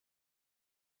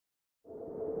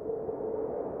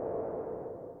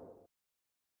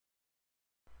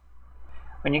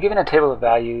When you're given a table of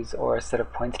values or a set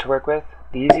of points to work with,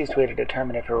 the easiest way to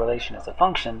determine if a relation is a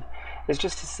function is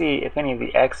just to see if any of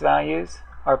the x values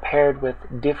are paired with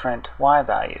different y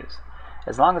values.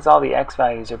 As long as all the x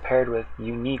values are paired with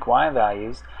unique y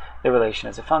values, the relation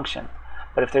is a function.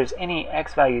 But if there's any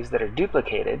x values that are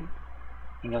duplicated,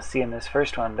 and you'll see in this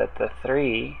first one that the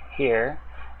 3 here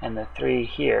and the 3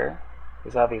 here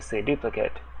is obviously a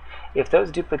duplicate. If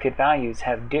those duplicate values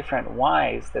have different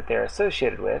y's that they're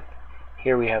associated with,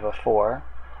 here we have a 4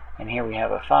 and here we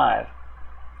have a 5,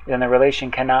 then the relation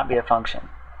cannot be a function.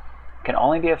 It can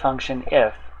only be a function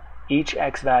if each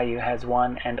x value has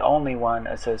one and only one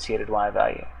associated y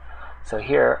value. So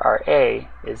here our a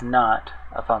is not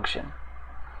a function.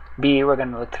 B, we're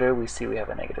going to look through, we see we have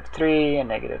a -3, a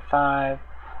 -5,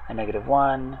 a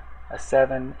 -1, a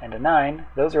 7, and a 9.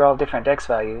 Those are all different x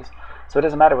values, so it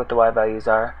doesn't matter what the y values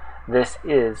are, this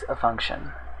is a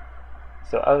function.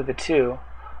 So of the two,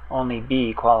 only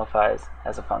B qualifies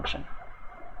as a function.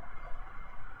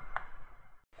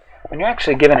 When you're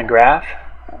actually given a graph,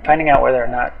 finding out whether or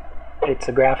not it's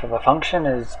a graph of a function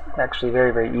is actually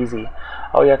very, very easy.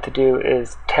 All you have to do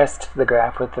is test the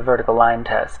graph with the vertical line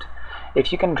test.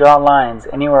 If you can draw lines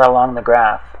anywhere along the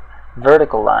graph,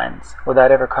 vertical lines,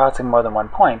 without ever crossing more than one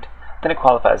point, then it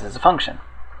qualifies as a function.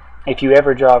 If you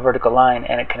ever draw a vertical line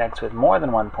and it connects with more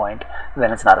than one point,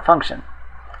 then it's not a function.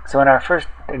 So in our first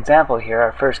example here,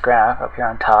 our first graph up here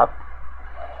on top,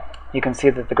 you can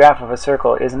see that the graph of a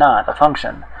circle is not a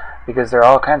function, because there are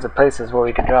all kinds of places where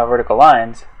we can draw vertical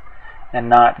lines and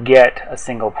not get a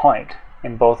single point.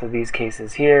 In both of these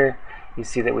cases here, you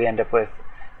see that we end up with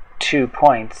 2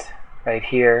 points right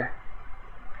here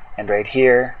and right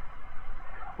here,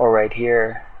 or right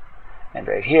here and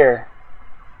right here.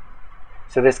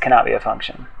 So this cannot be a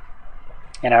function.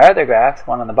 In our other graph,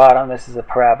 one on the bottom, this is a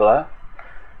parabola.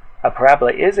 A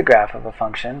parabola is a graph of a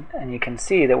function, and you can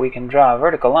see that we can draw a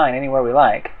vertical line anywhere we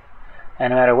like,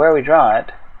 and no matter where we draw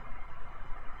it,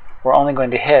 we're only going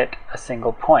to hit a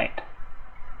single point.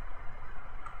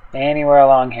 Anywhere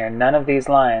along here, none of these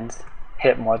lines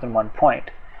hit more than one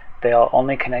point. They all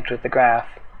only connect with the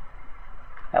graph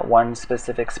at one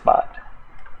specific spot.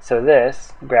 So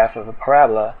this graph of a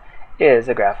parabola is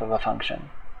a graph of a function.